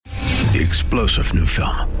The explosive new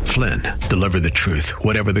film, Flynn, deliver the truth,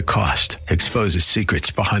 whatever the cost, exposes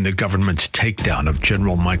secrets behind the government's takedown of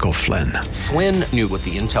General Michael Flynn. Flynn knew what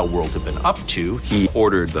the intel world had been up to. He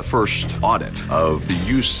ordered the first audit of the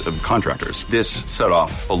use of contractors. This set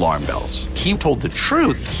off alarm bells. He told the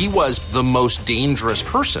truth. He was the most dangerous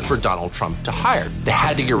person for Donald Trump to hire. They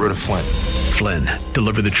had to get rid of Flynn. Flynn,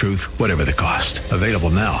 deliver the truth, whatever the cost. Available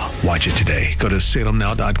now. Watch it today. Go to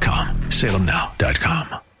salemnow.com.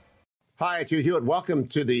 salemnow.com. Hi, it's Hugh Hewitt. Welcome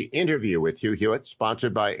to the interview with Hugh Hewitt,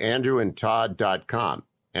 sponsored by andrewandtodd.com.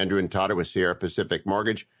 Andrew and Todd are with Sierra Pacific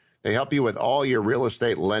Mortgage. They help you with all your real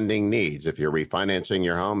estate lending needs. If you're refinancing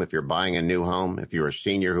your home, if you're buying a new home, if you're a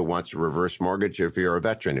senior who wants a reverse mortgage, if you're a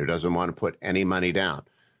veteran who doesn't want to put any money down.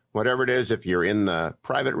 Whatever it is, if you're in the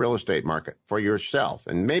private real estate market for yourself,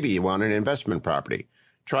 and maybe you want an investment property,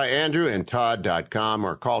 try andrewandtodd.com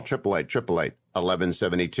or call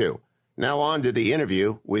 888-888-1172. Now on to the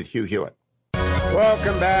interview with Hugh Hewitt.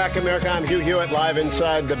 Welcome back, America. I'm Hugh Hewitt, live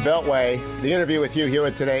inside the Beltway. The interview with Hugh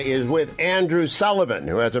Hewitt today is with Andrew Sullivan,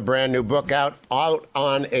 who has a brand new book out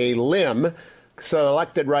on a Limb,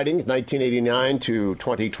 Selected Writings, 1989 to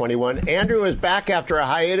 2021. Andrew is back after a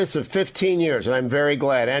hiatus of 15 years, and I'm very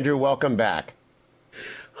glad. Andrew, welcome back.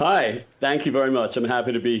 Hi. Thank you very much. I'm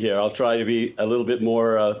happy to be here. I'll try to be a little bit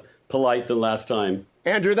more polite than last time.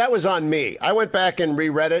 Andrew, that was on me. I went back and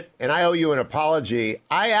reread it, and I owe you an apology.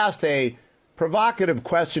 I asked a provocative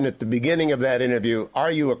question at the beginning of that interview, are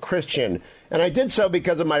you a Christian? And I did so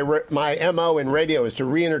because of my MO in radio is to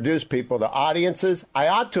reintroduce people to audiences. I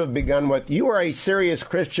ought to have begun with, you are a serious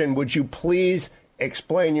Christian. Would you please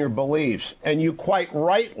explain your beliefs? And you quite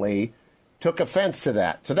rightly took offense to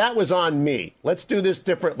that. So that was on me. Let's do this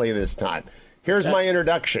differently this time. Here's my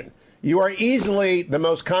introduction. You are easily the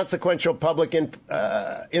most consequential public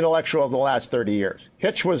intellectual of the last 30 years.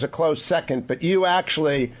 Hitch was a close second, but you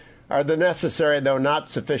actually are the necessary, though not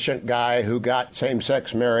sufficient guy who got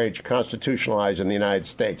same-sex marriage constitutionalized in the United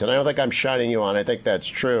States. And I don't think I'm shining you on. I think that's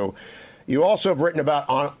true. You also have written about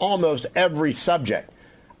on almost every subject.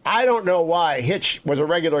 I don't know why Hitch was a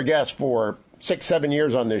regular guest for 6-7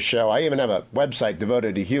 years on this show. I even have a website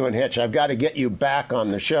devoted to Hugh and Hitch. I've got to get you back on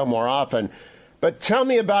the show more often. But tell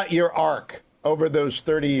me about your arc over those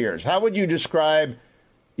 30 years. How would you describe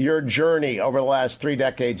your journey over the last 3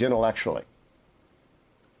 decades intellectually?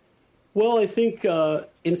 Well, I think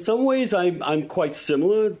in some ways I'm quite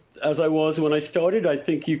similar as I was when I started. I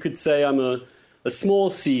think you could say I'm a small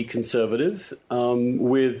C conservative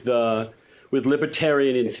with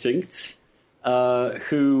libertarian instincts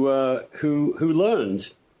who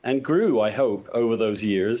learned and grew, I hope, over those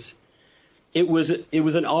years. It was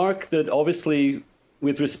an arc that obviously,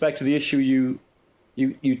 with respect to the issue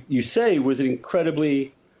you say, was an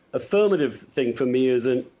incredibly affirmative thing for me as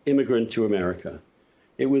an immigrant to America.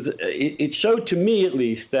 It showed to me, at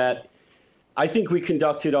least, that I think we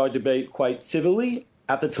conducted our debate quite civilly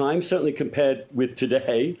at the time, certainly compared with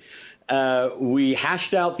today. We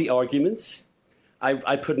hashed out the arguments.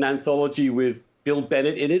 I put an anthology with Bill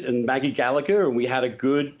Bennett in it and Maggie Gallagher, and we had a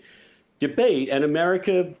good debate. And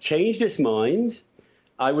America changed its mind.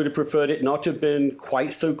 I would have preferred it not to have been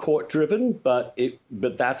quite so court-driven, but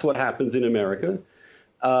that's what happens in America.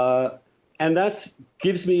 And that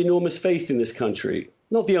gives me enormous faith in this country.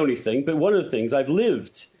 Not the only thing, but one of the things. I've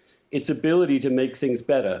lived its ability to make things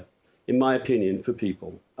better, in my opinion, for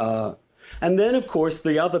people. And then, of course,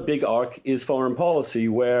 the other big arc is foreign policy,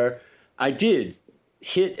 where I did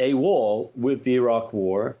hit a wall with the Iraq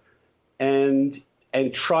War and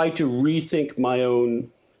try to rethink my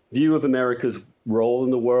own view of America's role in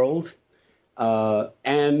the world,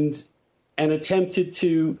 and attempted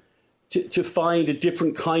to find a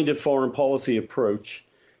different kind of foreign policy approach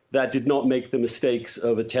that did not make the mistakes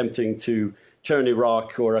of attempting to turn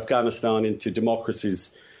Iraq or Afghanistan into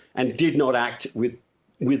democracies, and did not act with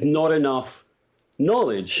not enough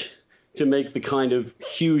knowledge to make the kind of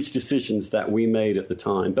huge decisions that we made at the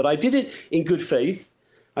time. But I did it in good faith.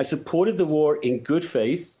 I supported the war in good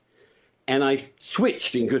faith, and I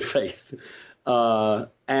switched in good faith. But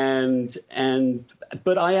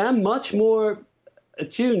I am much more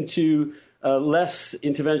attuned to less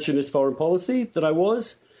interventionist foreign policy than I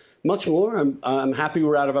was. Much more. I'm happy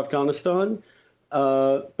we're out of Afghanistan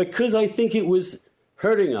because I think it was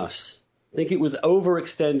hurting us. I think it was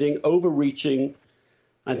overextending, overreaching.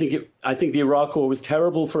 I think the Iraq War was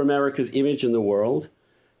terrible for America's image in the world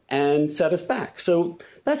and set us back. So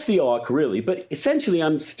that's the arc, really. But essentially,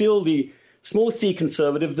 I'm still the small C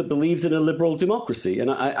conservative that believes in a liberal democracy,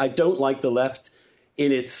 and I don't like the left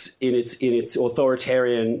in its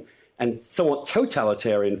authoritarian and somewhat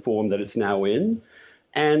totalitarian form that it's now in.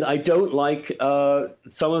 And I don't like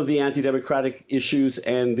some of the anti-democratic issues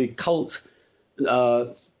and the cult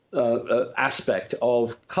aspect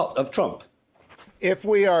of Trump. If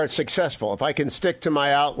we are successful, if I can stick to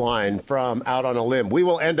my outline from Out on a Limb, we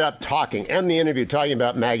will end up talking, and the interview, talking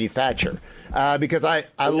about Maggie Thatcher. Because I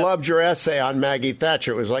loved your essay on Maggie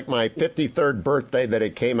Thatcher. It was like my 53rd birthday that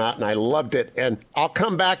it came out, and I loved it. And I'll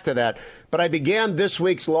come back to that. But I began this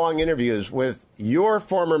week's long interviews with your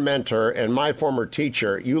former mentor and my former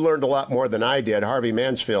teacher. You learned a lot more than I did, Harvey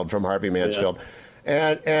Mansfield from Harvey Mansfield. Yeah.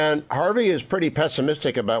 And Harvey is pretty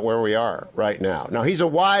pessimistic about where we are right now. Now, he's a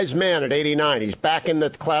wise man at 89. He's back in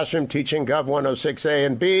the classroom teaching Gov 106A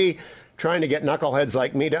and B, trying to get knuckleheads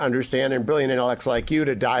like me to understand and brilliant intellects like you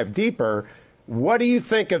to dive deeper. What do you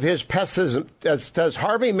think of his pessimism? Does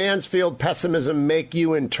Harvey Mansfield pessimism make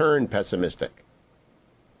you in turn pessimistic?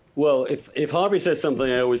 Well, if Harvey says something,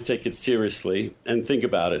 I always take it seriously and think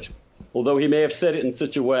about it. Although he may have said it in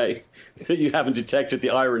such a way that you haven't detected the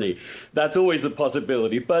irony. That's always a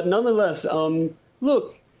possibility. But nonetheless,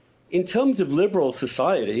 look, in terms of liberal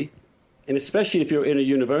society, and especially if you're in a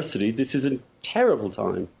university, this is a terrible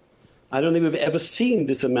time. I don't think we've ever seen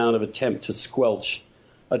this amount of attempt to squelch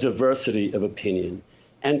a diversity of opinion.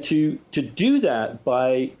 And to do that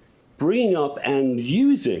by bringing up and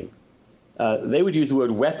using, they would use the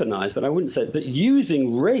word weaponize, but I wouldn't say it, but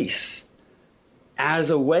using race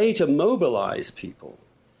as a way to mobilize people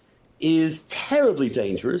is terribly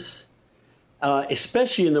dangerous,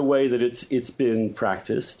 especially in the way that it's been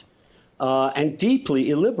practiced, and deeply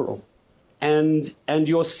illiberal. And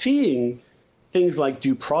you're seeing things like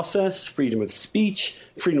due process, freedom of speech,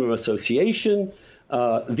 freedom of association,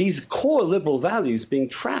 these core liberal values being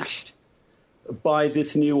trashed by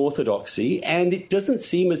this new orthodoxy. And it doesn't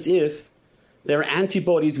seem as if there are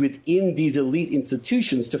antibodies within these elite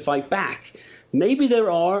institutions to fight back. Maybe there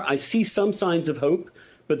are. I see some signs of hope.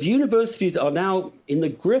 But the universities are now in the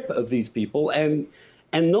grip of these people. And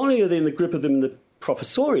not only are they in the grip of them in the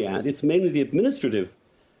professoriate, it's mainly the administrative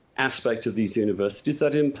aspect of these universities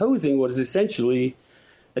that are imposing what is essentially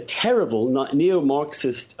a terrible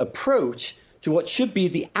neo-Marxist approach to what should be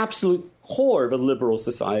the absolute core of a liberal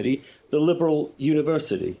society, the liberal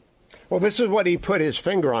university. Well, this is what he put his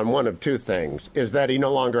finger on. One of two things is that he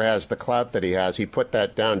no longer has the clout that he has. He put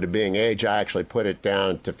that down to being age. I actually put it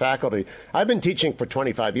down to faculty. I've been teaching for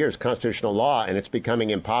 25 years constitutional law, and it's becoming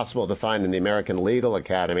impossible to find in the American Legal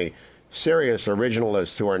Academy serious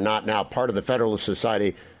originalists who are not now part of the Federalist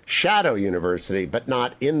Society shadow university, but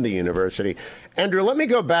not in the university. Andrew, let me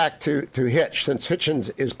go back to Hitch, since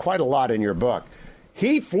Hitchens is quite a lot in your book.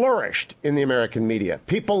 He flourished in the American media.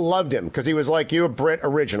 People loved him because he was like you, a Brit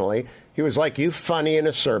originally. He was like you, funny and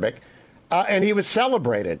acerbic, and he was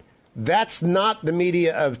celebrated. That's not the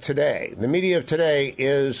media of today. The media of today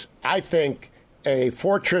is, I think, a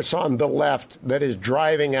fortress on the left that is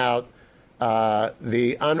driving out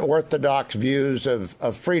the unorthodox views of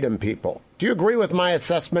freedom people. Do you agree with my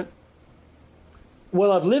assessment?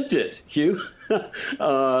 Well, I've lived it, Hugh. For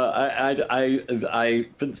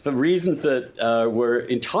reasons that were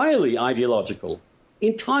entirely ideological,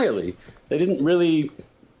 entirely. They didn't really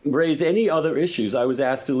raise any other issues. I was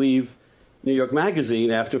asked to leave New York Magazine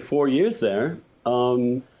after 4 years there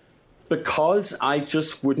because I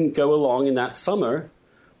just wouldn't go along in that summer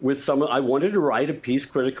with someone. I wanted to write a piece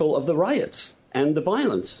critical of the riots and the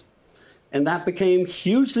violence. And that became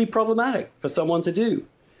hugely problematic for someone to do.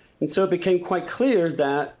 And so it became quite clear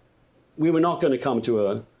that we were not going to come to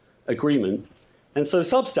an agreement. And so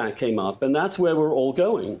Substack came up, and that's where we're all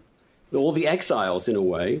going, all the exiles in a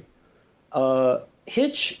way.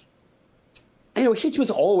 Hitch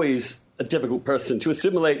was always a difficult person to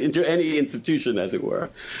assimilate into any institution, as it were.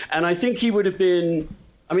 And I think he would have been,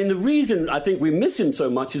 the reason I think we miss him so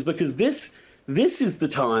much is because this is the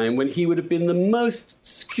time when he would have been the most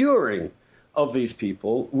skewering of these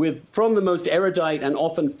people, from the most erudite and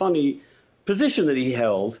often funny position that he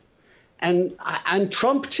held. And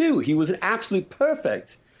Trump, too. He was absolutely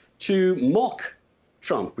perfect to mock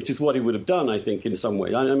Trump, which is what he would have done, I think, in some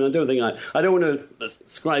way. I don't want to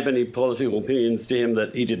ascribe any political opinions to him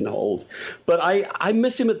that he didn't hold. But I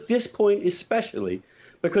miss him at this point especially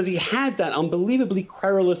because he had that unbelievably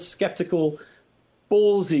querulous, skeptical,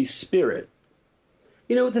 ballsy spirit.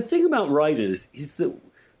 The thing about writers is that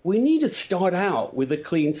we need to start out with a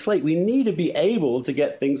clean slate. We need to be able to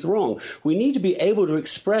get things wrong. We need to be able to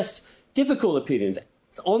express difficult opinions,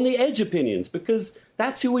 on the edge opinions, because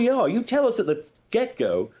that's who we are. You tell us at the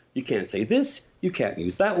get-go, you can't say this, you can't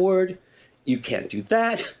use that word, you can't do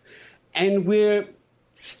that, and we're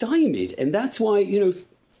stymied. And that's why,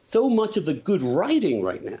 so much of the good writing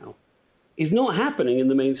right now is not happening in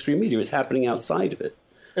the mainstream media. It's happening outside of it.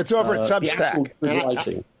 It's over at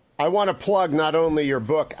Substack. I want to plug not only your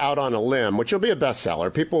book, Out on a Limb, which will be a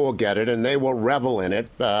bestseller. People will get it, and they will revel in it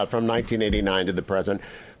from 1989 to the present.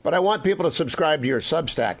 But I want people to subscribe to your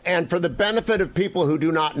Substack. And for the benefit of people who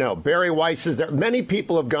do not know, Barry Weiss is there. Many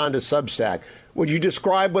people have gone to Substack. Would you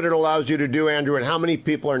describe what it allows you to do, Andrew, and how many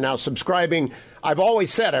people are now subscribing? I've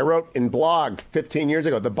always said, I wrote in blog 15 years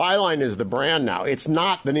ago, the byline is the brand now. It's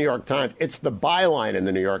not the New York Times. It's the byline in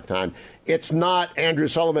the New York Times. It's not Andrew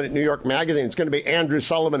Sullivan at New York Magazine. It's going to be Andrew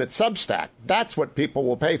Sullivan at Substack. That's what people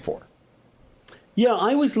will pay for. Yeah,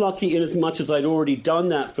 I was lucky in as much as I'd already done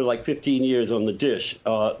that for like 15 years on the Dish,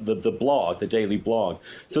 the blog, the daily blog.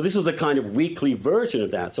 So this was a kind of weekly version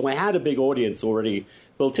of that. So I had a big audience already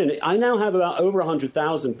built in. I now have about over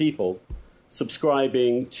 100,000 people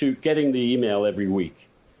subscribing to getting the email every week.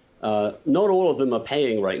 Not all of them are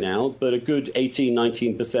paying right now, but a good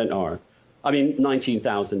 19% are. I mean,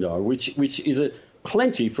 19,000 are, which is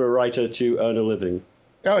plenty for a writer to earn a living.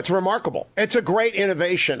 Oh, it's remarkable. It's a great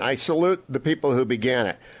innovation. I salute the people who began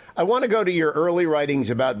it. I want to go to your early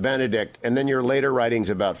writings about Benedict and then your later writings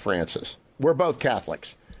about Francis. We're both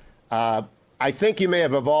Catholics. I think you may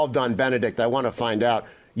have evolved on Benedict. I want to find out.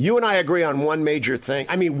 You and I agree on one major thing.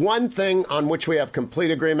 I mean, one thing on which we have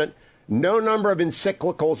complete agreement. No number of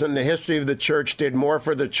encyclicals in the history of the church did more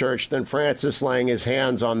for the church than Francis laying his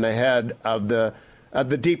hands on the head of the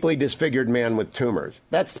deeply disfigured man with tumors.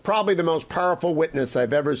 That's probably the most powerful witness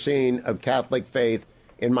I've ever seen of Catholic faith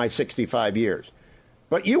in my 65 years.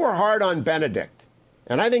 But you were hard on Benedict.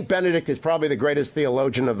 And I think Benedict is probably the greatest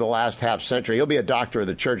theologian of the last half century. He'll be a doctor of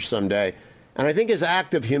the church someday. And I think his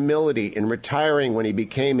act of humility in retiring when he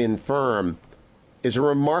became infirm is a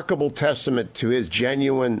remarkable testament to his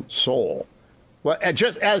genuine soul. Well,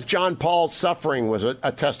 just as John Paul's suffering was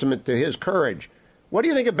a testament to his courage. What do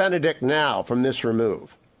you think of Benedict now from this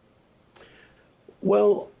remove?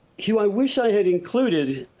 Well, Hugh, I wish I had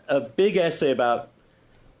included a big essay about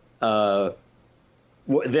then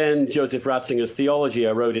Joseph Ratzinger's theology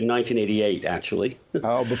I wrote in 1988, actually.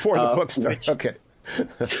 Oh, before the book started. Okay.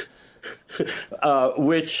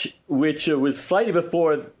 Which was slightly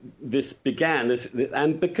before this began.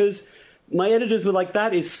 And because my editors were like,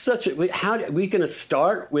 that is such a... How are we going to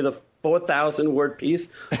start with a 4,000-word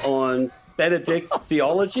piece on Benedict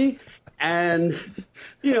theology? And,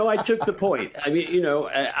 I took the point. I mean,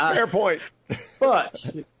 fair point.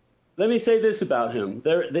 But let me say this about him.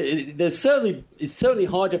 It's certainly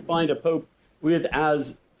hard to find a pope with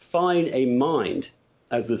as fine a mind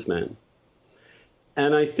as this man.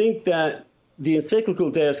 And I think that the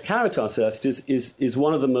encyclical Deus Caritas Est is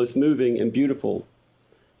one of the most moving and beautiful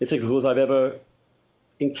encyclicals I've ever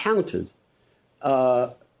encountered.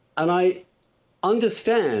 And I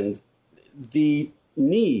understand the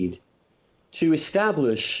need to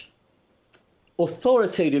establish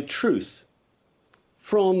authoritative truth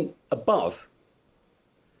from above.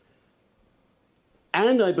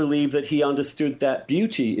 And I believe that he understood that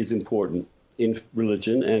beauty is important in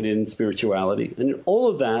religion and in spirituality. And in all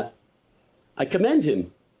of that, I commend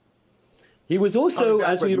him. He was also,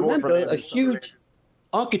 as we remember, a huge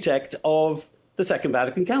architect of the Second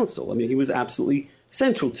Vatican Council. I mean, he was absolutely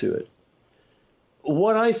central to it.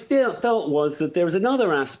 What I felt was that there was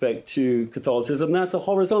another aspect to Catholicism, that's a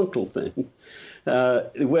horizontal thing,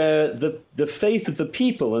 where the faith of the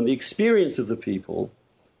people and the experience of the people,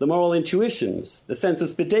 the moral intuitions, the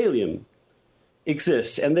sensus fidelium,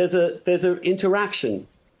 exists, and there's an interaction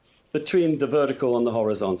between the vertical and the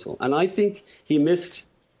horizontal. And I think he missed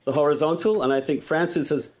the horizontal, and I think Francis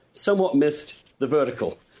has somewhat missed the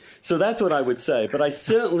vertical. So that's what I would say. But I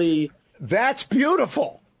certainly... That's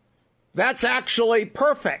beautiful. That's actually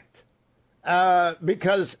perfect.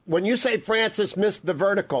 Because when you say Francis missed the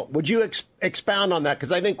vertical, would you expound on that?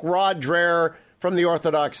 Because I think Rod Dreher from the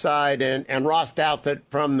Orthodox side and Ross Douthat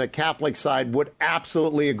from the Catholic side would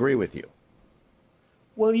absolutely agree with you.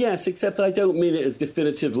 Well, yes, except I don't mean it as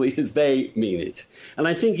definitively as they mean it. And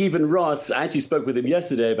I think even Ross, I actually spoke with him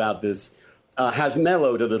yesterday about this, has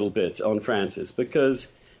mellowed a little bit on Francis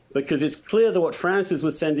because it's clear that what Francis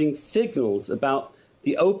was sending signals about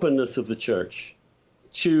the openness of the church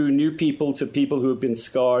to new people, to people who have been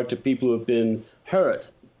scarred, to people who have been hurt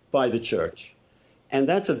by the church. And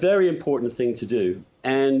that's a very important thing to do.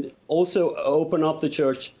 And also open up the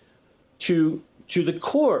church to the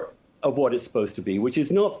core of what it's supposed to be, which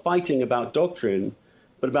is not fighting about doctrine,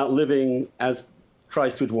 but about living as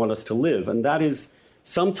Christ would want us to live. And that is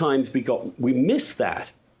sometimes we miss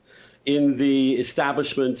that in the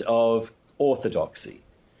establishment of orthodoxy.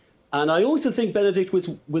 And I also think Benedict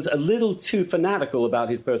was a little too fanatical about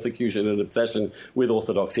his persecution and obsession with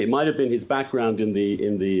orthodoxy. It might have been his background in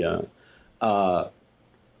the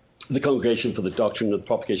the Congregation for the Doctrine and the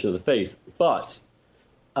Propagation of the Faith. But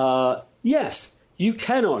yes, you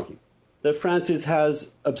can argue that Francis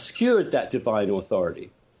has obscured that divine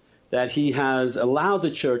authority, that he has allowed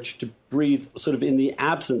the church to breathe sort of in the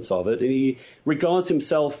absence of it, and he regards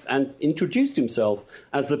himself and introduced himself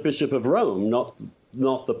as the Bishop of Rome,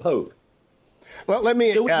 not the Pope. Well, let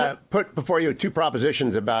me put before you two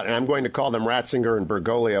propositions about, and I'm going to call them Ratzinger and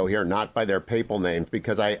Bergoglio here, not by their papal names,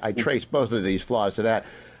 because I trace both of these flaws to that.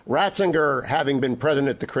 Ratzinger, having been present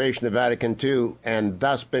at the creation of Vatican II and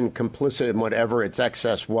thus been complicit in whatever its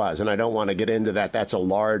excess was, and I don't want to get into that, that's a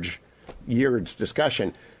large year's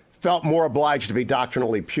discussion, felt more obliged to be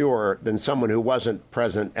doctrinally pure than someone who wasn't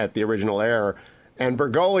present at the original error. And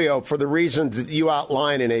Bergoglio, for the reasons that you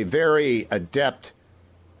outline in a very adept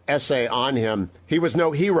essay on him, he was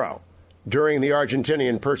no hero during the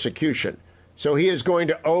Argentinian persecution. So he is going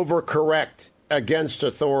to overcorrect against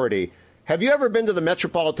authority. Have you ever been to the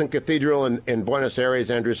Metropolitan Cathedral in Buenos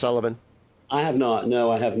Aires, Andrew Sullivan? I have not.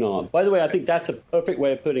 No, I have not. By the way, I think that's a perfect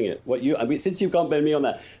way of putting it. Since you've complimented me on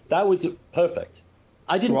that, that was perfect.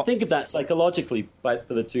 I didn't think of that psychologically for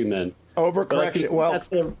the two men. Overcorrection. Well, that's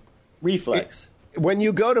their reflex. When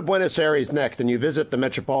you go to Buenos Aires next and you visit the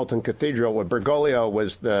Metropolitan Cathedral, where Bergoglio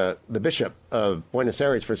was the bishop of Buenos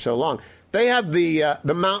Aires for so long, they have the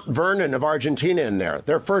Mount Vernon of Argentina in there.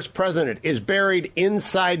 Their first president is buried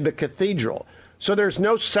inside the cathedral. So there's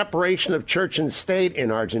no separation of church and state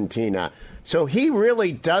in Argentina. So he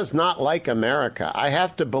really does not like America. I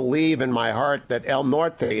have to believe in my heart that El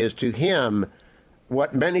Norte is to him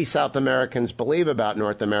what many South Americans believe about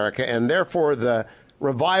North America, and therefore the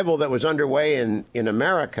revival that was underway in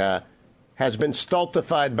America has been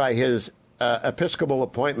stultified by his episcopal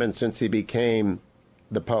appointment since he became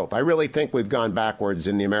the Pope. I really think we've gone backwards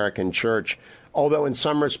in the American church, although in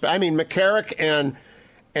some respects, I mean, McCarrick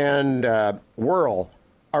and Wuerl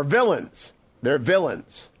are villains. They're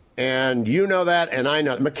villains. And you know that, and I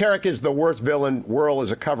know. McCarrick is the worst villain. Wuerl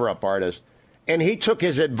is a cover-up artist. And he took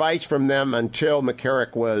his advice from them until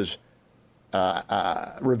McCarrick was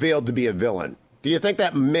revealed to be a villain. Do you think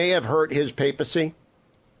that may have hurt his papacy?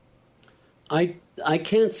 I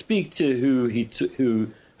can't speak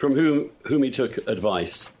to from whom he took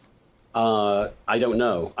advice. I don't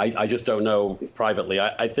know. I just don't know privately.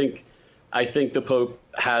 I think the Pope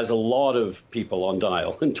has a lot of people on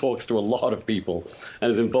dial and talks to a lot of people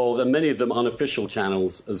and is involved, and many of them unofficial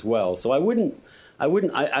channels as well. So I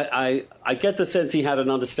get the sense he had an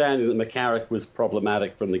understanding that McCarrick was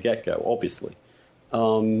problematic from the get-go, obviously.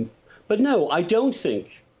 But no, I don't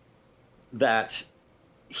think that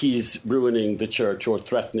he's ruining the church or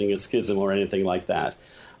threatening a schism or anything like that.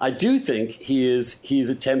 I do think he's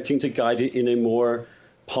attempting to guide it in a more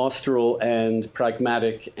pastoral and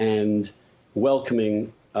pragmatic and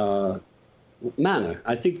welcoming manner.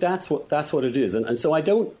 I think that's what it is. And so I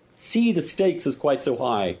don't see the stakes as quite so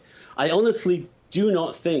high. I honestly do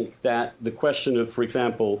not think that the question of, for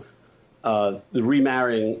example, the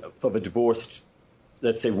remarrying of a divorced,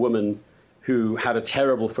 let's say, woman who had a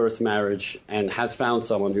terrible first marriage and has found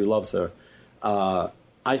someone who loves her,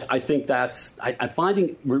 I think I'm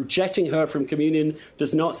finding rejecting her from communion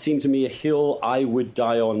does not seem to me a hill I would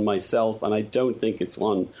die on myself, and I don't think it's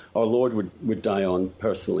one our Lord would die on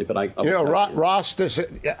personally. But Ross,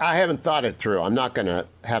 I haven't thought it through. I'm not going to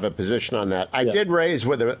have a position on that. I did raise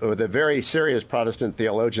with a very serious Protestant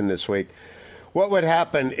theologian this week, what would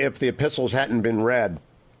happen if the epistles hadn't been read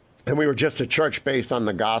and we were just a church based on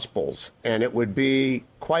the Gospels, and it would be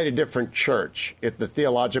quite a different church if the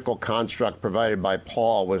theological construct provided by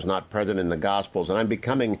Paul was not present in the Gospels. And I'm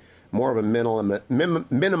becoming more of a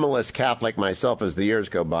minimalist Catholic myself as the years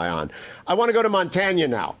go by on. I want to go to Montaigne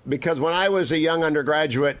now, because when I was a young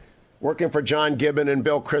undergraduate working for John Gibbon and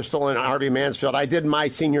Bill Crystal and Harvey Mansfield, I did my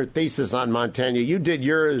senior thesis on Montaigne. You did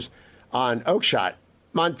yours on Oakeshott.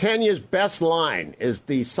 Montaigne's best line is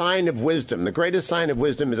the sign of wisdom. The greatest sign of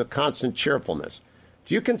wisdom is a constant cheerfulness.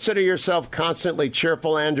 Do you consider yourself constantly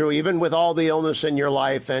cheerful, Andrew, even with all the illness in your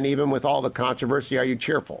life and even with all the controversy? Are you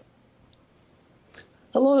cheerful?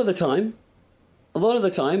 A lot of the time. When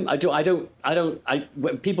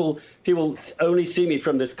people only see me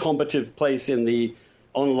from this combative place in the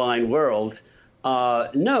online world.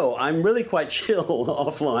 No, I'm really quite chill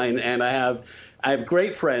offline, and I have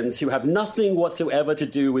great friends who have nothing whatsoever to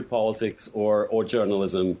do with politics or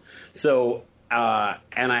journalism. So,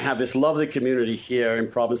 and I have this lovely community here in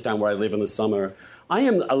Provincetown where I live in the summer. I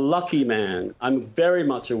am a lucky man. I'm very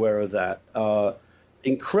much aware of that.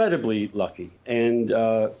 Incredibly lucky, and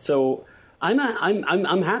so I'm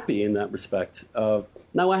happy in that respect.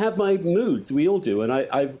 Now I have my moods. We all do, and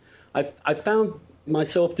I've found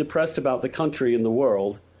myself depressed about the country and the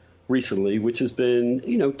world. recently, which has been,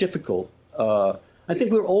 difficult. I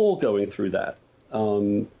think we're all going through that.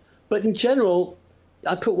 But in general,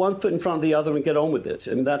 I put one foot in front of the other and get on with it.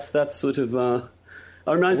 And that's sort of...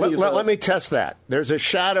 Let me test that. There's a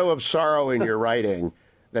shadow of sorrow in your writing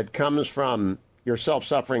that comes from yourself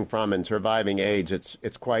suffering from and surviving AIDS.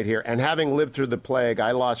 It's quite here. And having lived through the plague,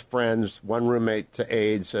 I lost friends, one roommate to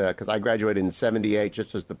AIDS, because I graduated in 78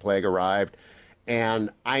 just as the plague arrived. And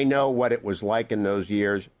I know what it was like in those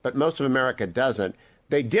years, but most of America doesn't.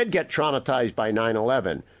 They did get traumatized by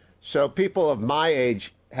 9/11. So people of my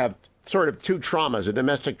age have sort of two traumas, a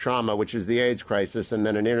domestic trauma, which is the AIDS crisis, and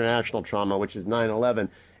then an international trauma, which is 9/11.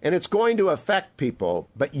 And it's going to affect people.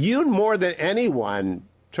 But you, more than anyone,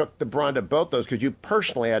 took the brunt of both those because you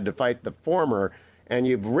personally had to fight the former, and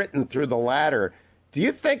you've written through the latter. Do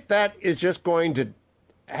you think that is just going to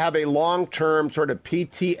have a long-term sort of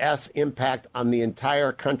PTS impact on the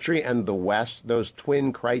entire country and the West, those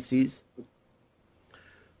twin crises?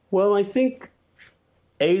 Well, I think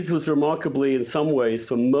AIDS was remarkably, in some ways,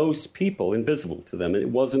 for most people, invisible to them. It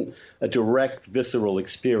wasn't a direct, visceral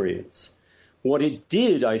experience. What it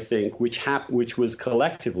did, I think, which was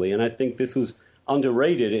collectively, and I think this was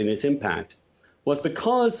underrated in its impact, was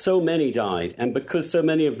because so many died and because so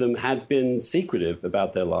many of them had been secretive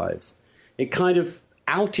about their lives, it kind of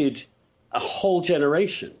outed a whole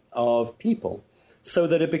generation of people so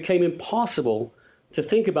that it became impossible to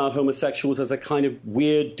think about homosexuals as a kind of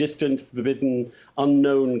weird, distant, forbidden,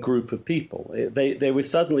 unknown group of people. They were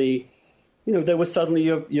suddenly,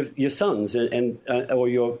 your sons or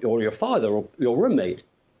your father or your roommate,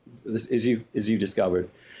 as you discovered.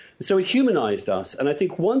 So it humanized us. And I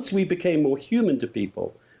think once we became more human to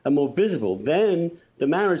people and more visible, then the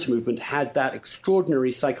marriage movement had that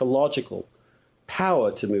extraordinary psychological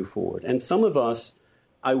power to move forward. And some of us,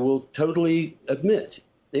 I will totally admit,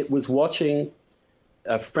 it was watching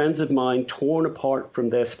friends of mine torn apart from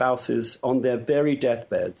their spouses on their very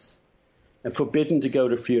deathbeds and forbidden to go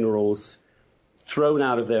to funerals, thrown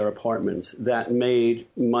out of their apartment, that made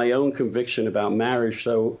my own conviction about marriage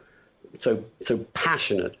so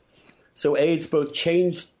passionate. So AIDS both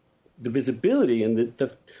changed the visibility and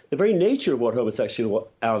the very nature of what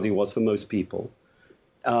homosexuality was for most people.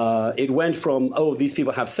 It went from, these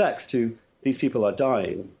people have sex, to these people are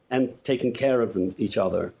dying and taking care of each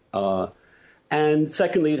other. And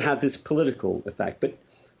secondly, it had this political effect. But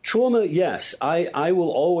trauma, yes, I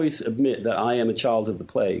will always admit that I am a child of the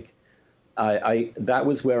plague. That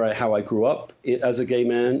was how I grew up as a gay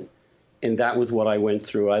man, and that was what I went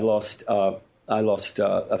through. I lost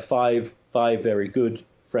five very good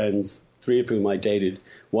friends, three of whom I dated,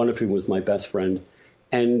 one of whom was my best friend,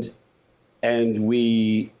 and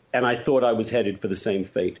I thought I was headed for the same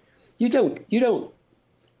fate. You don't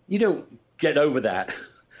get over that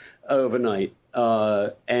overnight,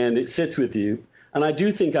 and it sits with you. And I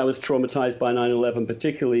do think I was traumatized by 9/11,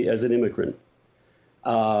 particularly as an immigrant.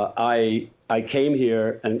 I came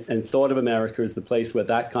here and thought of America as the place where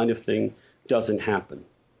that kind of thing doesn't happen,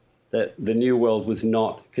 that the new world was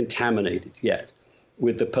not contaminated yet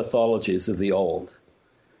with the pathologies of the old.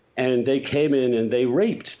 And they came in and they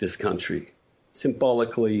raped this country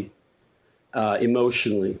symbolically,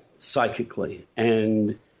 emotionally, psychically.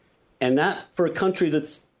 And that, for a country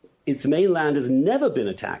its mainland has never been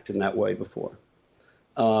attacked in that way before,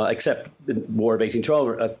 except the War of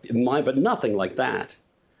 1812, but nothing like that.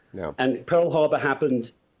 No. And Pearl Harbor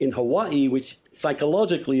happened in Hawaii, which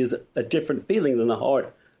psychologically is a different feeling than the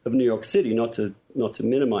heart of New York City, not to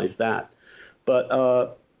minimize that.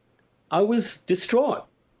 But I was distraught.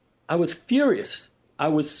 I was furious. I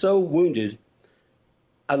was so wounded.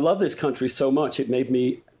 I love this country so much. It made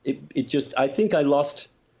me, I think I lost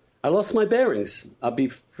my bearings. I'll be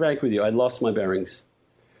frank with you. I lost my bearings.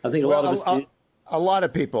 I think a lot of us did. A lot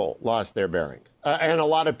of people lost their bearings. And a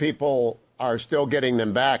lot of people are still getting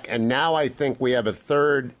them back. And now I think we have a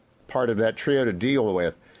third part of that trio to deal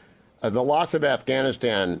with. The loss of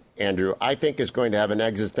Afghanistan, Andrew, I think is going to have an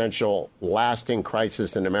existential, lasting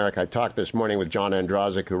crisis in America. I talked this morning with John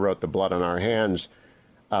Andrazik, who wrote the Blood on Our Hands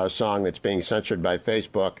song that's being censored by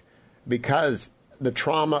Facebook, because the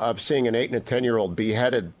trauma of seeing an 8 and a 10-year-old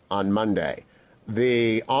beheaded on Monday,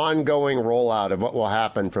 the ongoing rollout of what will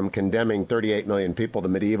happen from condemning 38 million people to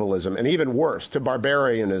medievalism, and even worse, to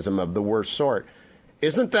barbarianism of the worst sort.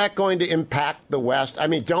 Isn't that going to impact the West? I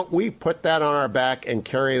mean, don't we put that on our back and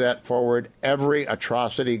carry that forward, every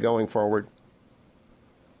atrocity going forward?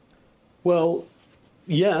 Well,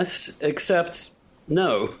 yes, except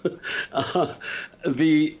no.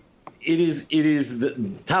 The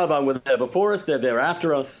Taliban were there before us, they're there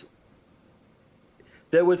after us.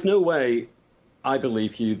 There was no way, I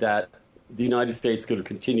believe you, that the United States could have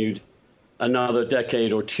continued another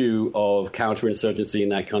decade or two of counterinsurgency in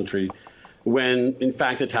that country when, in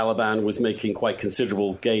fact, the Taliban was making quite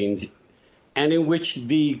considerable gains and in which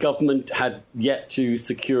the government had yet to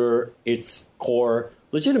secure its core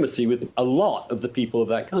legitimacy with a lot of the people of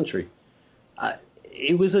that country.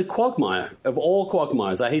 It was a quagmire of all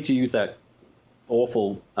quagmires. I hate to use that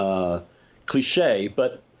awful cliche,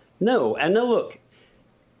 but no. And now look,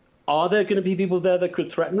 are there going to be people there that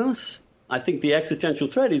could threaten us? I think the existential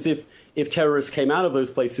threat is if terrorists came out of those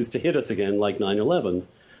places to hit us again, like 9/11.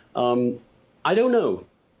 I don't know.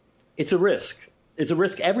 It's a risk. It's a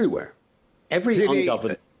risk everywhere. Every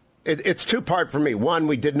ungoverned. It's two-part for me. One,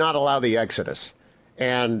 we did not allow the exodus.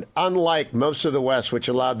 And unlike most of the West, which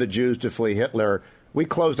allowed the Jews to flee Hitler, we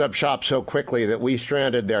closed up shop so quickly that we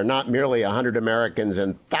stranded there not merely 100 Americans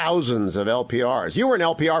and thousands of LPRs. You were an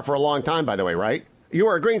LPR for a long time, by the way, right? You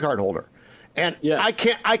were a green card holder. And yes.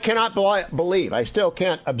 I cannot believe, I still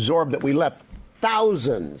can't absorb that we left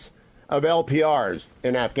thousands of LPRs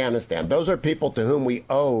in Afghanistan. Those are people to whom we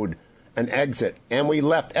owed an exit. And we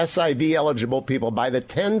left SIV-eligible people by the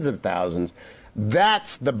tens of thousands.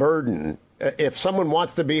 That's the burden. If someone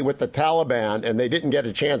wants to be with the Taliban and they didn't get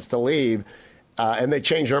a chance to leave and they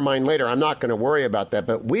change their mind later, I'm not going to worry about that.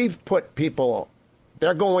 But we've put people,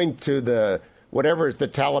 they're going to whatever is the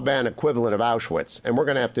Taliban equivalent of Auschwitz, and we're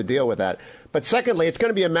going to have to deal with that. But secondly, it's going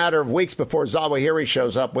to be a matter of weeks before Zawahiri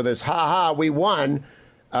shows up with his, we won.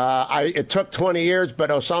 It took 20 years, but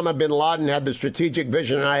Osama bin Laden had the strategic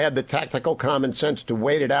vision, and I had the tactical common sense to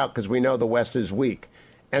wait it out because we know the West is weak.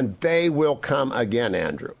 And they will come again,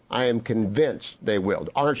 Andrew. I am convinced they will.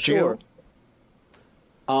 Aren't you?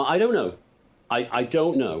 I don't know. I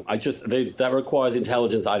don't know. That requires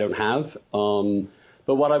intelligence I don't have.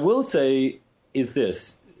 But what I will say is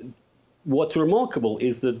this. What's remarkable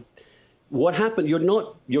is that what happened,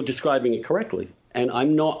 you're describing it correctly. And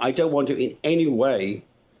I don't want to in any way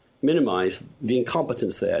minimize the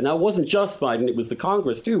incompetence there. Now, it wasn't just Biden, it was the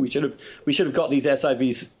Congress too. We should have got these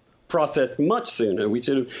SIVs processed much sooner. We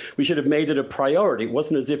should have made it a priority. It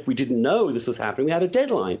wasn't as if we didn't know this was happening. We had a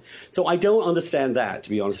deadline. So I don't understand that, to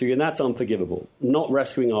be honest with you, and that's unforgivable. Not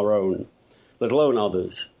rescuing our own, let alone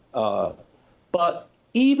others. But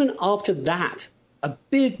even after that, a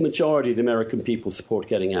big majority of the American people support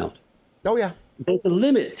getting out. Oh, yeah. There's a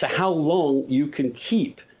limit to how long you can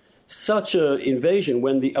keep such an invasion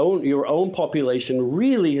when your own population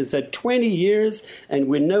really has said 20 years, and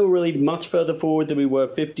we're no really much further forward than we were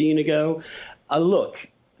 15 ago. Look,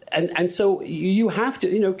 and so you have to,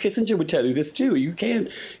 Kissinger would tell you this too. You can't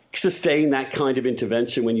sustain that kind of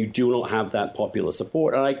intervention when you do not have that popular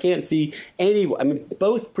support. And I can't see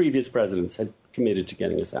both previous presidents had committed to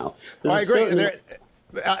getting us out. I agree.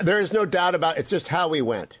 There is no doubt about it. It's just how we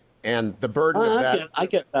went and the burden of that. I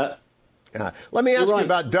get that. Let me ask you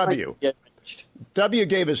about W. W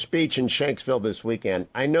gave a speech in Shanksville this weekend.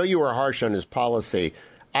 I know you were harsh on his policy.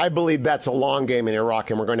 I believe that's a long game in Iraq,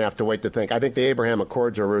 and we're going to have to wait to think. I think the Abraham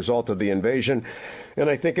Accords are a result of the invasion, and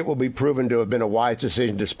I think it will be proven to have been a wise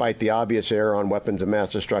decision despite the obvious error on weapons of mass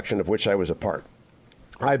destruction, of which I was a part.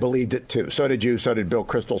 I believed it, too. So did you. So did Bill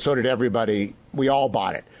Kristol. So did everybody. We all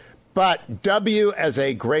bought it. But W as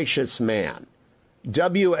a gracious man,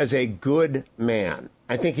 W as a good man,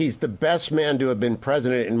 I think he's the best man to have been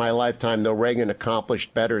president in my lifetime, though Reagan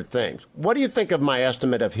accomplished better things. What do you think of my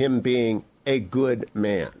estimate of him being a good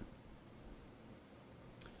man?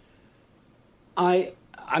 I'm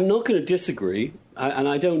not going to disagree, and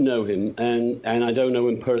I don't know him, and I don't know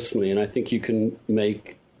him personally, and I think you can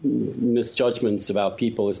make misjudgments about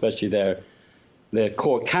people, especially their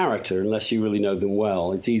core character, unless you really know them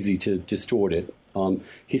well. It's easy to distort it.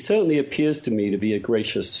 He certainly appears to me to be a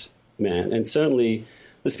gracious man, and certainly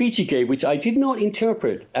the speech he gave, which I did not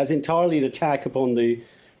interpret as entirely an attack upon the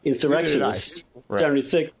insurrectionists, January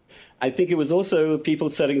 6th. I think it was also people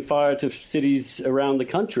setting fire to cities around the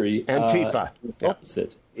country. Antifa.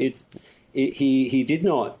 Opposite. He did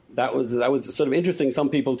not. That was sort of interesting. Some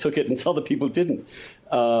people took it and other people didn't.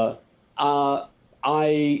 But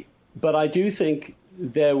I do think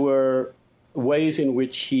there were ways in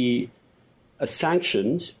which he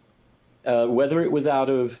sanctioned, whether it was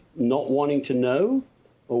out of not wanting to know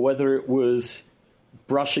or whether it was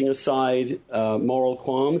brushing aside moral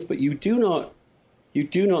qualms, but you do not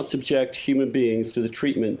subject human beings to the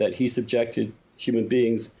treatment that he subjected human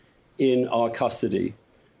beings in our custody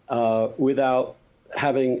without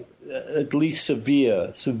having at least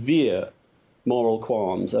severe moral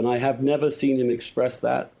qualms. And I have never seen him express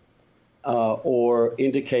that or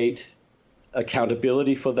indicate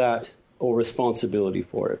accountability for that or responsibility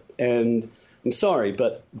for it. And I'm sorry,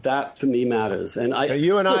 but that for me matters. And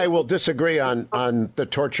you and I will disagree on the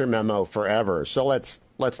torture memo forever. So let's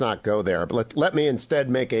not go there. But let me instead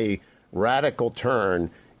make a radical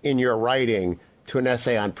turn in your writing to an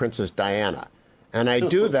essay on Princess Diana. And I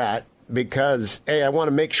do that because, A, I want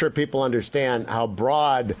to make sure people understand how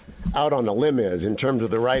broad Out on a Limb is in terms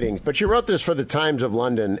of the writings. But you wrote this for the Times of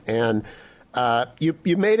London, and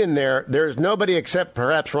you made in there's nobody except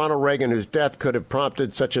perhaps Ronald Reagan whose death could have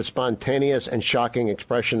prompted such a spontaneous and shocking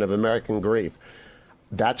expression of American grief.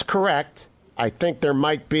 That's correct. I think there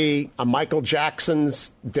might be a Michael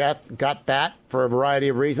Jackson's death got that for a variety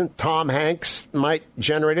of reasons. Tom Hanks might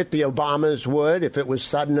generate it. The Obamas would if it was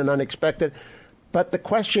sudden and unexpected. But the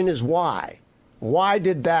question is why? Why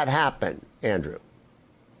did that happen, Andrew?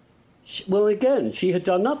 Well, again, she had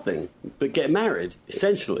done nothing but get married,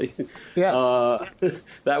 essentially. Yes.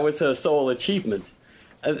 That was her sole achievement.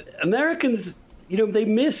 Americans,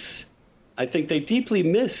 I think they deeply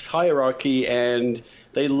miss hierarchy, and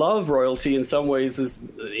they love royalty in some ways as,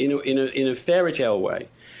 in a fairy tale way.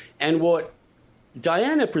 And what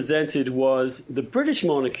Diana presented was the British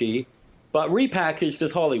monarchy, but repackaged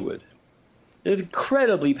as Hollywood. An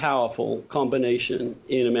incredibly powerful combination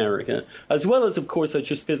in America, as well as, of course,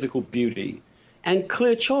 just physical beauty and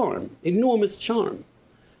clear charm, enormous charm,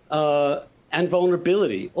 and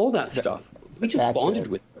vulnerability, all that stuff. We just bonded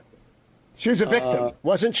with her. She was a victim.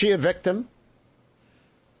 Wasn't she a victim?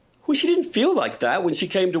 Well, she didn't feel like that when she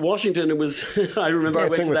came to Washington. It was, I remember I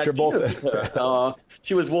went to that dinner.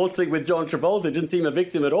 She was waltzing with John Travolta. Didn't seem a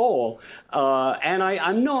victim at all. And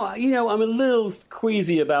I'm not, I'm a little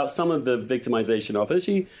queasy about some of the victimization of her.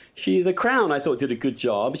 The Crown, I thought, did a good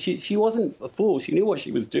job. She wasn't a fool. She knew what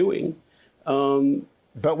she was doing.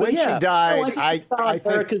 But when she died, I think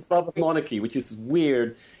America's love of monarchy, which is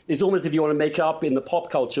weird, is almost if you want to make up in the pop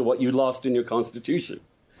culture what you lost in your Constitution.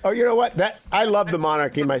 Oh, you know what? I love the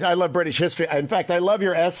monarchy. I love British history. In fact, I love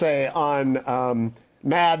your essay on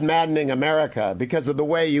maddening America because of the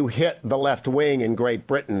way you hit the left wing in Great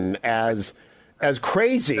Britain as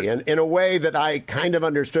crazy, and in a way that I kind of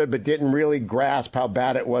understood but didn't really grasp how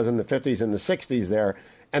bad it was in the 50s and the 60s there.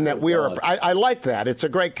 And that I like that. It's a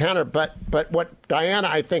great counter. But what Diana,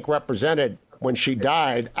 I think, represented when she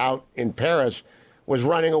died out in Paris was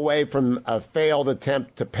running away from a failed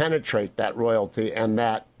attempt to penetrate that royalty, and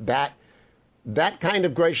that kind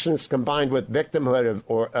of graciousness combined with victimhood,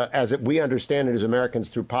 as we understand it as Americans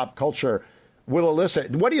through pop culture, will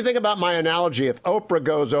elicit. What do you think about my analogy? If Oprah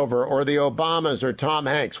goes over, or the Obamas, or Tom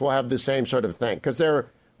Hanks, will have the same sort of thing, because they're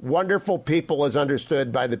wonderful people as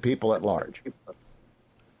understood by the people at large.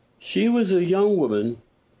 She was a young woman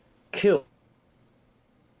killed.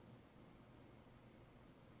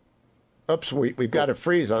 Oops, we've got a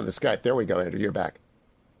freeze on the Skype. There we go, Andrew. You're back.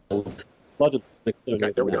 Okay,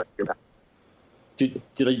 there we go. You're back. Did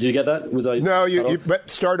you get that? Was I? No, but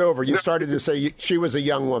start over. You started to say she was a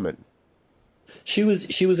young woman. She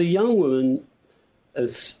was a young woman,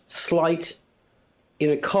 slight,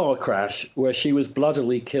 in a car crash where she was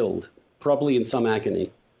bloodily killed, probably in some agony.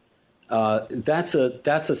 That's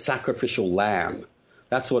a sacrificial lamb.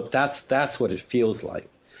 That's what it feels like.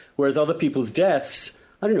 Whereas other people's deaths,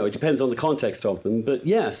 I don't know. It depends on the context of them. But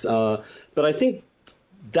yes, but I think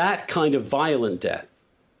that kind of violent death,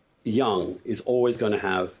 young, is always going to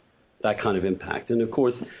have that kind of impact. And of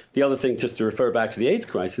course, the other thing, just to refer back to the AIDS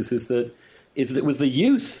crisis, is that it was the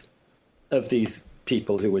youth of these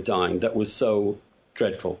people who were dying that was so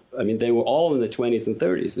dreadful. I mean, they were all in their 20s and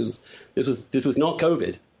 30s. This was not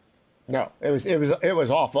COVID. No, it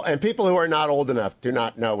was awful. And people who are not old enough do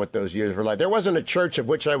not know what those years were like. There wasn't a church of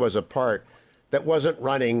which I was a part that wasn't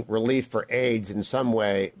running relief for AIDS in some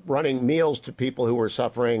way, running meals to people who were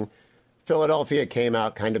suffering. Philadelphia came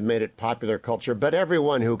out, kind of made it popular culture, but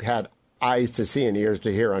everyone who had eyes to see and ears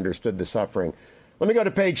to hear understood the suffering. Let me go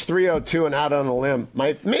to page 302 and Out on a Limb.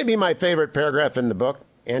 Maybe my favorite paragraph in the book,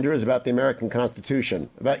 Andrew, is about the American Constitution,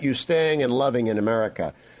 about you staying and loving in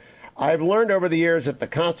America. I've learned over the years that the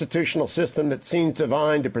constitutional system that seems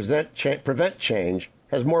designed to prevent change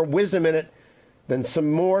has more wisdom in it than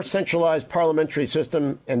some more centralized parliamentary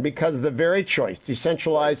system, and because the very choice,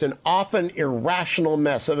 decentralized and often irrational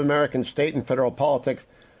mess of American state and federal politics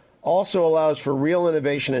also allows for real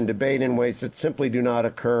innovation and debate in ways that simply do not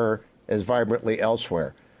occur as vibrantly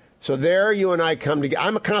elsewhere. So there you and I come together.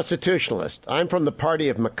 I'm a constitutionalist. I'm from the party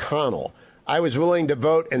of McConnell. I was willing to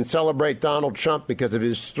vote and celebrate Donald Trump because of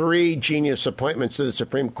his 3 genius appointments to the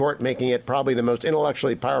Supreme Court, making it probably the most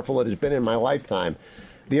intellectually powerful it has been in my lifetime.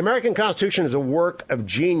 The American Constitution is a work of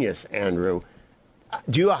genius, Andrew.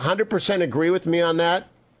 Do you 100% agree with me on that?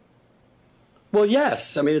 Well,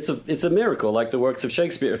 yes. I mean, it's a miracle, like the works of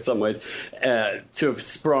Shakespeare in some ways, to have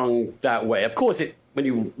sprung that way. Of course, when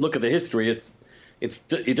you look at the history,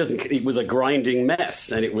 it was a grinding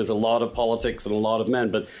mess, and it was a lot of politics and a lot of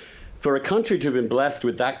men. But for a country to have been blessed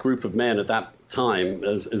with that group of men at that time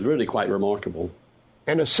is really quite remarkable.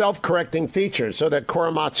 And a self-correcting feature, so that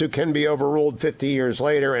Korematsu can be overruled 50 years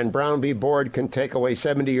later and Brown v. Board can take away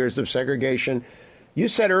 70 years of segregation. You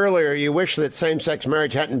said earlier you wish that same-sex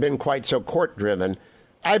marriage hadn't been quite so court-driven.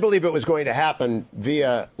 I believe it was going to happen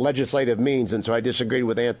via legislative means, and so I disagreed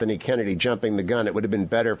with Anthony Kennedy jumping the gun. It would have been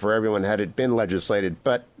better for everyone had it been legislated,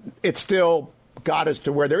 but it still got us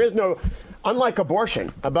to where there is no, unlike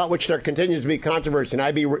abortion, about which there continues to be controversy, and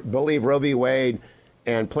I believe Roe v. Wade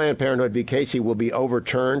and Planned Parenthood v. Casey will be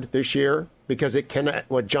overturned this year because it cannot,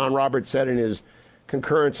 what John Roberts said in his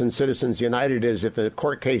concurrence in Citizens United is if a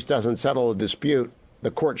court case doesn't settle a dispute, the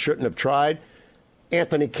court shouldn't have tried.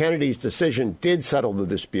 Anthony Kennedy's decision did settle the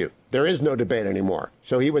dispute. There is no debate anymore.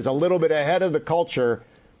 So he was a little bit ahead of the culture,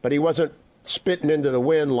 but he wasn't spitting into the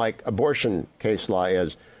wind like abortion case law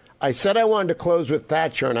is. I said I wanted to close with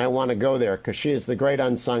Thatcher, and I want to go there because she is the great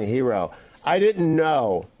unsung hero. I didn't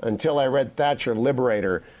know until I read Thatcher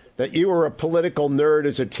Liberator that you were a political nerd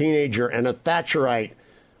as a teenager and a Thatcherite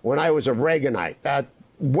when I was a Reaganite.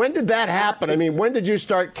 When did that happen? I mean, when did you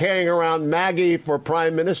start carrying around Maggie for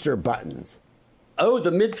prime minister buttons? Oh,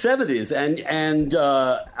 the mid-'70s. And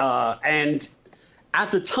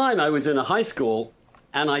at the time, I was in a high school,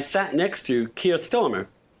 and I sat next to Keir Starmer.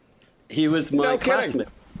 He was my classmate.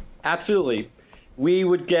 Absolutely. We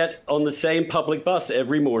would get on the same public bus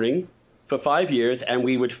every morning for 5 years, and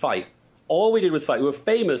we would fight. All we did was fight. We were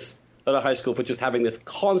famous at our high school for just having this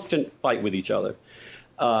constant fight with each other.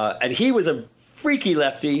 And he was a freaky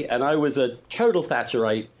lefty, and I was a total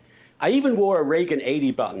Thatcherite. I even wore a Reagan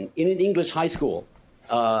 80 button in an English high school.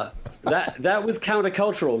 That was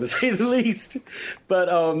countercultural, to say the least. But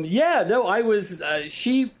I was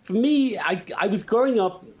for me, I was growing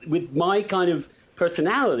up with my kind of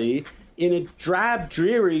personality in a drab,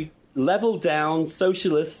 dreary, leveled down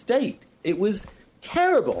socialist state. It was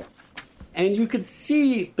terrible. And you could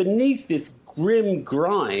see beneath this grim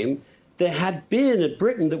grime there had been a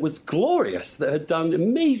Britain that was glorious, that had done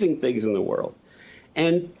amazing things in the world.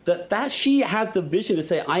 And that she had the vision to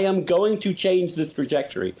say, I am going to change this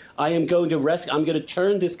trajectory. I am going to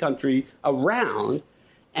turn this country around.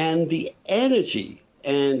 And the energy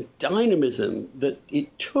and dynamism that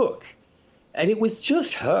it took, and it was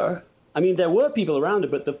just her. I mean, there were people around her,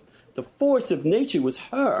 but the force of nature was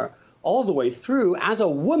her all the way through. As a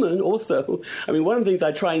woman also, I mean, one of the things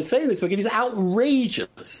I try and say in this book, it is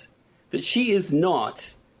outrageous that she is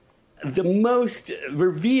not the most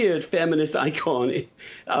revered feminist icon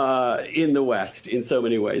in the West in so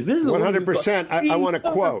many ways. This is 100%. I want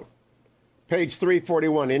to quote page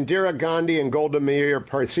 341. Indira Gandhi and Golda Meir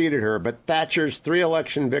preceded her, but Thatcher's 3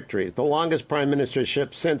 election victories, the longest prime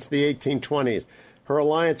ministership since the 1820s, her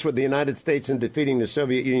alliance with the United States in defeating the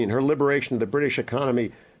Soviet Union, her liberation of the British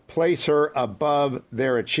economy, place her above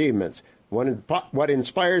their achievements. What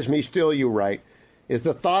inspires me still, you write, is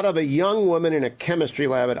the thought of a young woman in a chemistry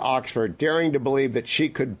lab at Oxford daring to believe that she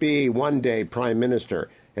could be one day prime minister.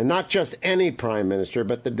 And not just any prime minister,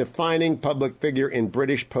 but the defining public figure in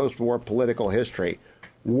British post-war political history.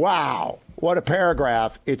 Wow. What a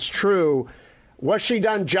paragraph. It's true. Was she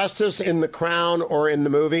done justice in The Crown or in the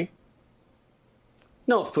movie?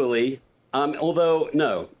 Not fully. Although,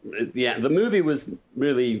 no. Yeah, the movie was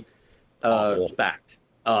really backed.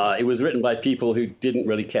 It was written by people who didn't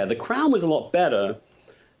really care. The Crown was a lot better,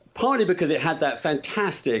 partly because it had that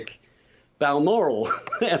fantastic Balmoral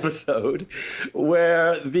episode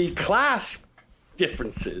where the class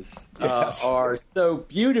differences are so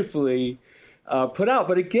beautifully put out.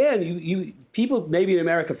 But again, you people maybe in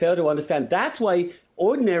America fail to understand. That's why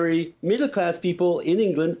ordinary middle-class people in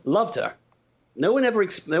England loved her. No one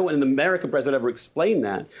in the American press would ever explain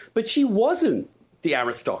that. But she wasn't the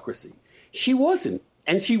aristocracy. She wasn't.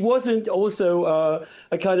 And she wasn't also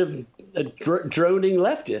a kind of a droning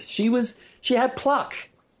leftist. She had pluck,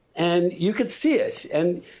 and you could see it.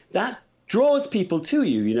 And that draws people to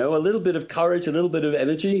you, you know, a little bit of courage, a little bit of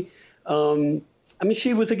energy. I mean,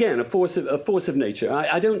 she was, again, a force of nature.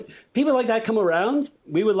 People like that come around.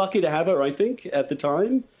 We were lucky to have her, I think, at the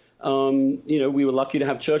time. You know, we were lucky to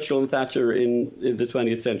have Churchill and Thatcher in the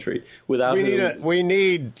 20th century. We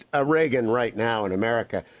need a Reagan right now in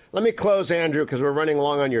America. Let me close, Andrew, because we're running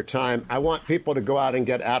long on your time. I want people to go out and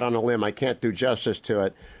get out on a limb. I can't do justice to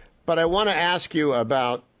it. But I want to ask you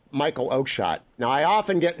about Michael Oakeshott. Now, I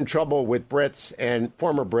often get in trouble with Brits and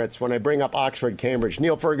former Brits when I bring up Oxford, Cambridge.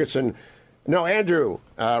 Neil Ferguson No, Andrew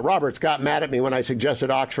Roberts got mad at me when I suggested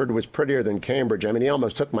Oxford was prettier than Cambridge. I mean, he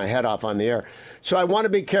almost took my head off on the air. So I want to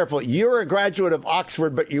be careful. You're a graduate of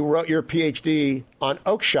Oxford, but you wrote your PhD on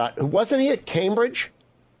Oakeshott. Wasn't he at Cambridge?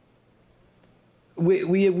 We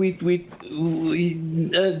at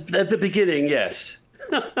the beginning, yes.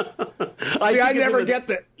 I never get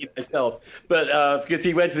that myself, but because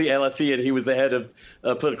he went to the LSE and he was the head of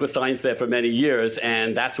political science there for many years,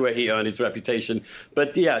 and that's where he earned his reputation.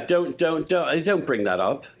 But yeah, don't bring that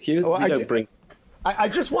up, Hugh. Well, I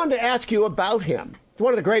just wanted to ask you about him. He's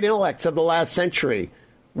one of the great intellects of the last century.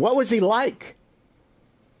 What was he like?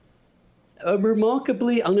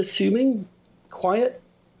 Remarkably unassuming, quiet,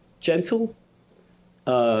 gentle,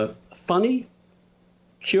 funny,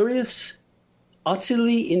 curious,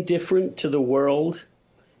 utterly indifferent to the world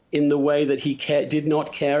in the way that he did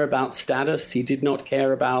not care about status. He did not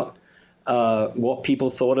care about what people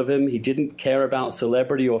thought of him. He didn't care about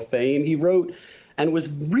celebrity or fame. He wrote and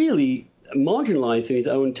was really marginalized in his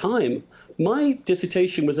own time. My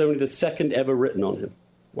dissertation was only the second ever written on him.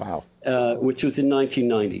 Wow. Which was in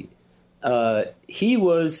 1990. He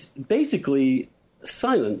was basically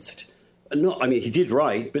silenced. No, I mean, he did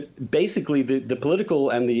write, but basically the political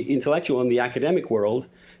and the intellectual and the academic world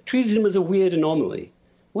treated him as a weird anomaly.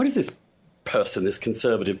 What is this person, this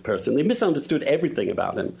conservative person? They misunderstood everything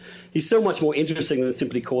about him. He's so much more interesting than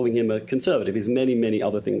simply calling him a conservative. He's many, many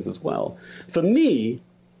other things as well. For me,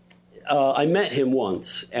 I met him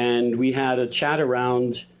once, and we had a chat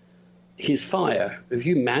around his fire. If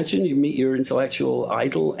you imagine you meet your intellectual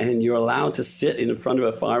idol and you're allowed to sit in front of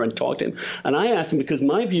a fire and talk to him. And I asked him, because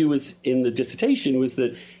my view was in the dissertation was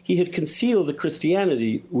that he had concealed the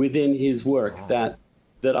Christianity within his work that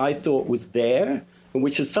I thought was there, and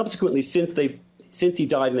which has subsequently, since he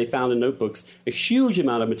died and they found in notebooks, a huge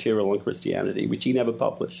amount of material on Christianity, which he never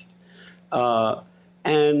published.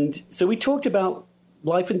 And so we talked about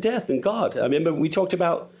life and death and God. I remember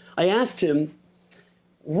I asked him,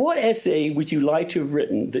 what essay would you like to have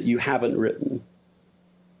written that you haven't written?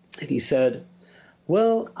 And he said,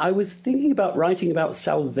 well, I was thinking about writing about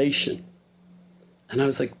salvation. And I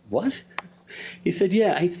was like, what? He said,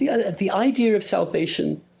 yeah, it's the idea of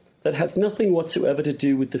salvation that has nothing whatsoever to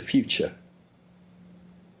do with the future.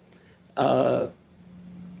 Well,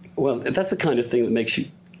 that's the kind of thing that makes you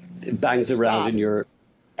bangs around in your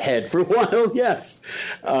head for a while, yes.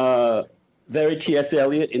 Very T.S.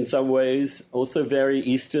 Eliot in some ways, also very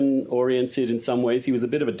Eastern-oriented in some ways. He was a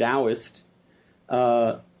bit of a Taoist.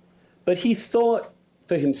 But he thought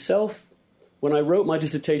for himself, when I wrote my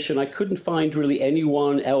dissertation, I couldn't find really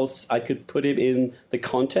anyone else I could put him in the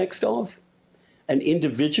context of. An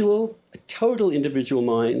individual, a total individual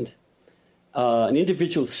mind, an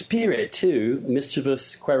individual spirit too,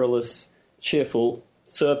 mischievous, querulous, cheerful,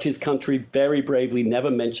 served his country very bravely,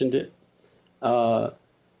 never mentioned it.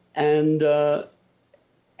 And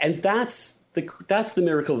that's the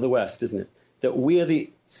miracle of the West, isn't it? That we're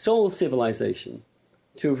the sole civilization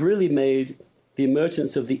to have really made the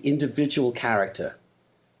emergence of the individual character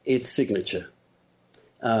its signature.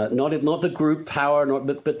 Not the group power,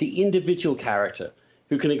 but the individual character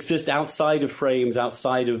who can exist outside of frames,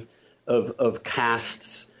 outside of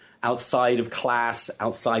castes, outside of class,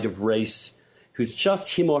 outside of race, who's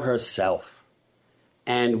just him or herself.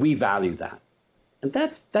 And we value that. And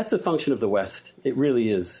that's a function of the West. It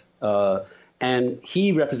really is. And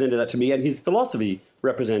he represented that to me, and his philosophy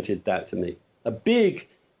represented that to me. A big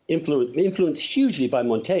influenced hugely by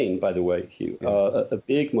Montaigne, by the way, Hugh. A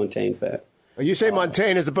big Montaigne fan. You say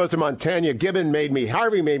Montaigne as opposed to Montaigne.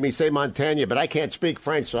 Harvey made me say Montaigne, but I can't speak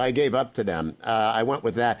French, so I gave up to them. I went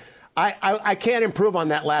with that. I can't improve on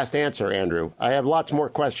that last answer, Andrew. I have lots more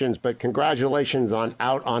questions, but congratulations on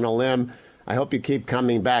Out on a Limb. I hope you keep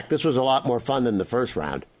coming back. This was a lot more fun than the first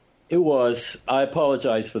round. It was. I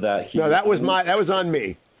apologize for that, Hugh. No, that was on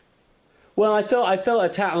me. Well, I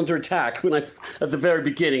felt under attack at the very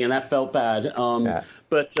beginning, and that felt bad.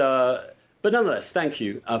 But nonetheless, thank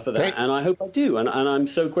you for that, and I hope I do, and I'm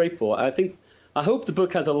so grateful. I hope the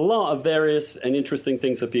book has a lot of various and interesting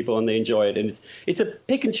things for people, and they enjoy it. And it's a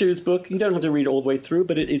pick and choose book. You don't have to read it all the way through,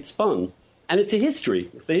 but it's fun. And it's a history.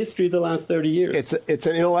 It's the history of the last 30 years. It's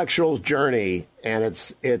an intellectual's journey, and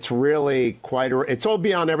it's really quite. It's all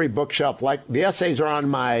be on every bookshelf. Like the essays are on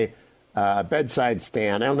my bedside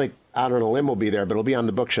stand. I don't think Out on a Limb will be there, but it'll be on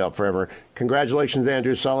the bookshelf forever. Congratulations,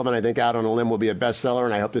 Andrew Sullivan. I think Out on a Limb will be a bestseller,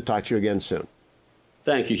 and I hope to talk to you again soon.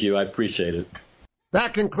 Thank you, Hugh. I appreciate it.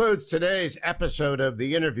 That concludes today's episode of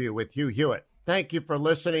The Interview with Hugh Hewitt. Thank you for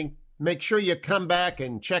listening. Make sure you come back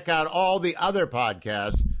and check out all the other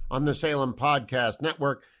podcasts on the Salem Podcast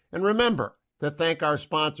Network. And remember, to thank our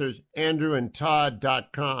sponsors,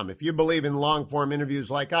 andrewandtodd.com. If you believe in long-form interviews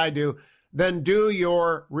like I do, then do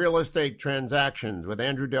your real estate transactions with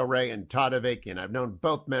Andrew Del Rey and Todd Avakian. I've known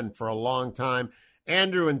both men for a long time.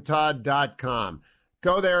 andrewandtodd.com.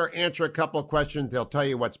 Go there, answer a couple of questions. They'll tell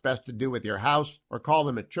you what's best to do with your house, or call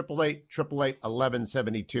them at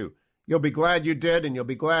 888-888-1172. You'll be glad you did, and you'll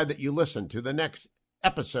be glad that you listened to the next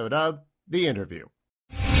episode of The Interview.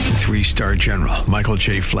 3-star General Michael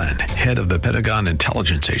J. Flynn, head of the Pentagon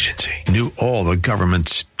Intelligence Agency, knew all the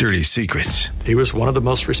government's dirty secrets. He was one of the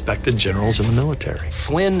most respected generals in the military.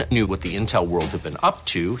 Flynn knew what the intel world had been up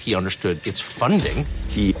to. He understood its funding.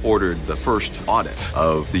 He ordered the first audit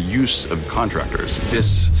of the use of contractors.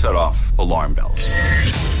 This set off alarm bells.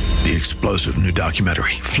 The explosive new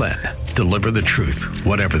documentary, Flynn, Deliver the Truth,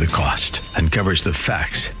 Whatever the Cost, uncovers the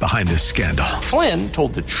facts behind this scandal. Flynn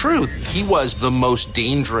told the truth. He was the most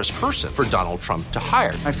dangerous person for Donald Trump to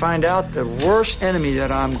hire. I find out the worst enemy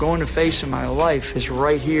that I'm going to face in my life is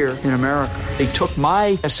right here in America. They took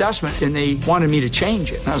my assessment and they wanted me to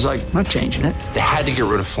change it. And I was like, I'm not changing it. They had to get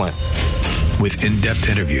rid of Flynn. With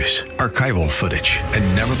in-depth interviews, archival footage,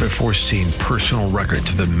 and never-before-seen personal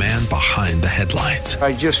records of the man behind the headlines.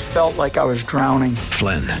 I just felt like I was drowning.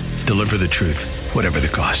 Flynn, Deliver the Truth, Whatever the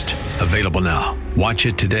Cost. Available now. Watch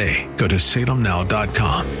it today. Go to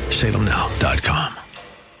salemnow.com. salemnow.com.